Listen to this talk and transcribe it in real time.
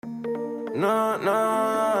No,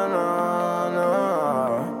 no, no, no,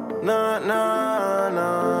 no, no,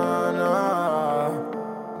 no, no.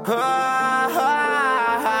 Ah,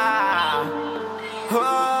 ah, ah,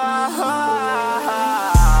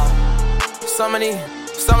 ah. So many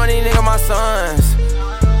niggas my sons.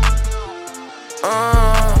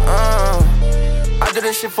 I do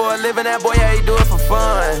this shit for a living, that boy, yeah, he do it for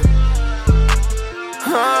fun.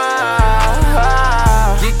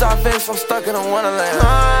 Geeked off fish, I'm stuck in a wonderland.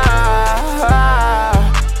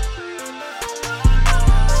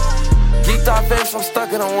 Geeked off fish, I'm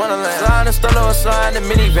stuck in a wonderland. Slide in Stella or slide in the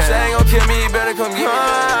minivan. Say ain't gon' kill me, you better come get me.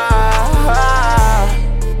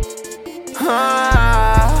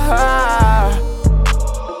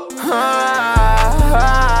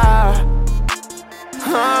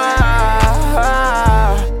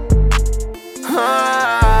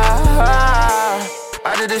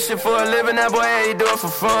 I do this shit for a living, that boy, yeah, he do it for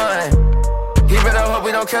fun. He better hope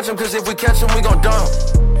we don't catch him, cause if we catch him, we gon' dump.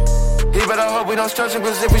 He better hope we don't stretch him,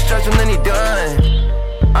 cause if we stretch him, then he done.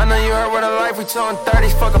 I know you heard what a life, we towing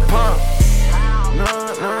 30s, fuck a pump. No,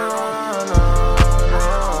 no, no, no, no,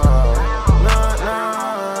 no, no.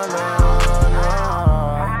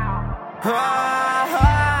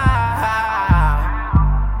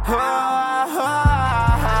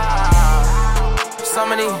 So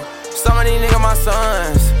many niggas my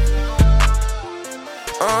sons.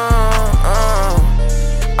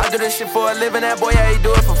 I do this shit for a living, that boy, yeah, he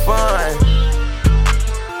do it for fun.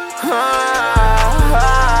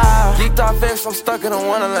 Geeked off fish, I'm stuck in a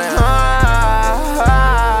wonderland.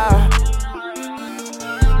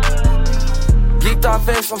 Geeked off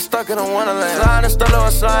fish, I'm stuck in a wonderland. Slide in Stella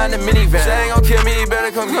or slide in the minivan. Say ain't gon' kill me, you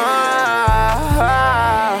better come get me.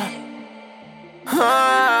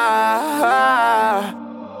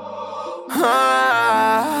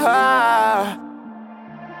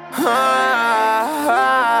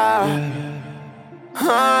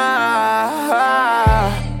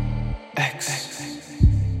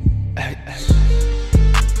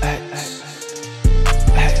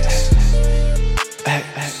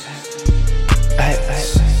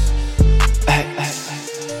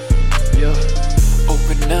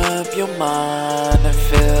 Open up your mind and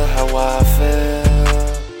feel how I feel.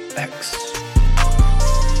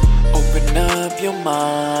 Open up your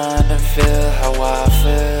mind and feel how I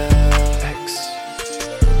feel.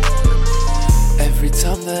 Every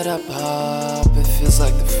time that I pop, it feels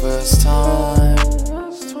like the first time.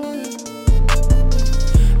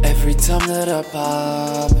 Every time that I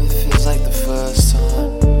pop, it feels like the first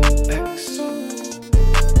time.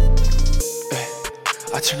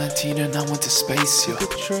 I turned 19 and I went to space, yo.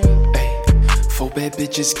 Ay, 4 bad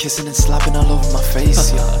bitches kissing and slapping all over my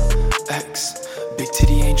face, yo. Big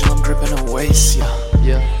titty angel, I'm gripping her waist, yo.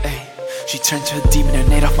 Ay, she turned to a demon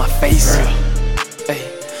and ate off my face, yo. Ay,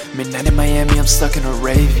 midnight in Miami, I'm stuck in a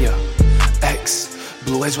rave, yo.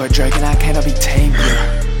 Blue eyes white dragon, I cannot be tamed, yo.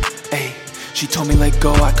 Ay, she told me let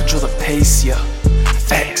go, I control the pace, yo.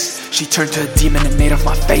 She turned to a demon and ate off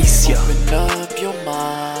my face, yo. Open up your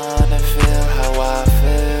mind and feel how I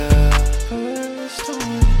feel.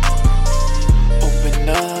 Open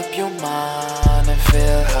up your mind and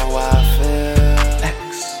feel how I feel.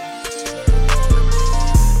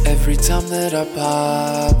 Every time that I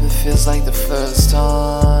pop, it feels like the first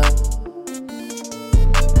time.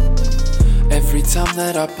 Every time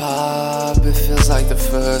that I pop, it feels like the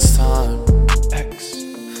first time.